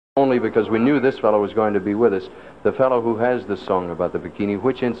only because we knew this fellow was going to be with us, the fellow who has the song about the bikini,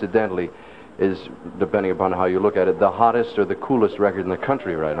 which incidentally is, depending upon how you look at it, the hottest or the coolest record in the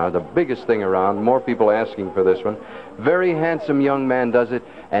country right now, the biggest thing around, more people asking for this one. Very handsome young man does it,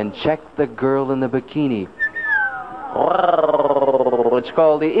 and check the girl in the bikini. It's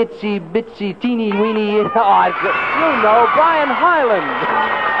called the Itsy Bitsy Teenie Weenie. Oh, you know, Brian Hyland.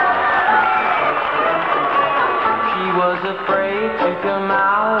 She was afraid to come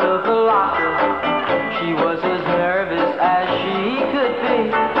out of the locker. She was as nervous as she could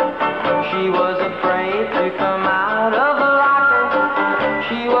be. She was afraid to come out of the locker.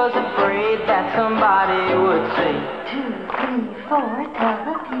 She was afraid that somebody would say, 2, 3, 4, tell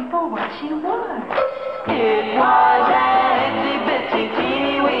the people what she wore. It was an itsy bitsy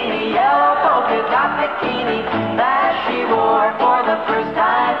teeny weeny yellow polka dot bikini that she wore for the first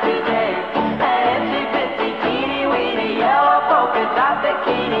time today. An itsy bitsy teeny weeny yellow polka dot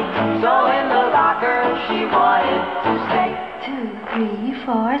bikini. So in the locker she wanted to stay. 2, 3,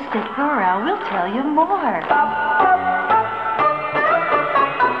 4, stick around, we'll tell you more.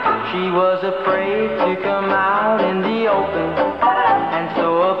 She was afraid to come out in the open, and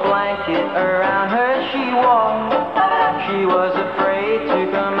so a blanket around her she wore. She was afraid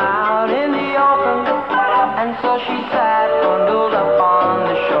to come out in the open, and so she sat bundled up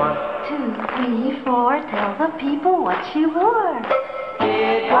on the shore. 2, 3, 4, tell the people what she wore.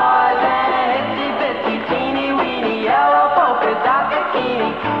 It was an itsy bitsy teeny weeny yellow polka dot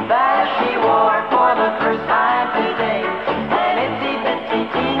bikini that she wore for the first time today. An itsy bitsy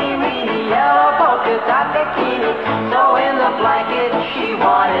teeny weeny yellow polka dot bikini. So in the blanket she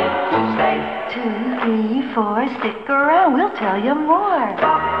wanted to stay. 2, 3, 4, stick around, we'll tell you more.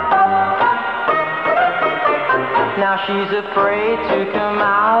 Now she's afraid to come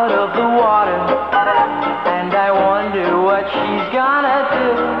out of the water, and I wonder what she's gonna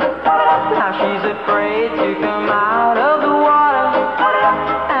do. Now she's afraid to come out of the water,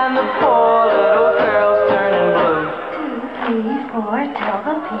 and the poor little girl's turning blue. 2, 3, 4, tell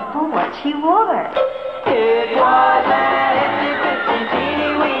the people what she wore. It was an itsy bitsy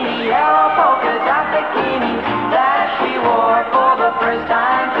teeny weeny yellow polka dot bikini that she wore for the first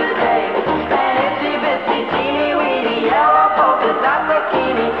time today. An itsy bitsy teeny weeny yellow polka dot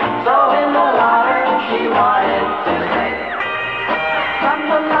bikini. So in the water she wanted to stay. From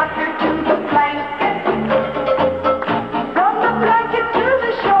the locker to the blanket, from the blanket to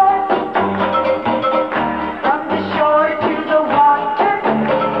the shore, from the shore to the water.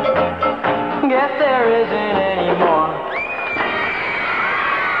 Guess there isn't any more.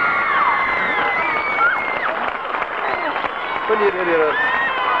 What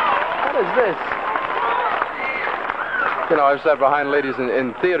is this? You know, I've sat behind ladies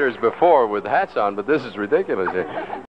in theaters before with hats on, but this is ridiculous.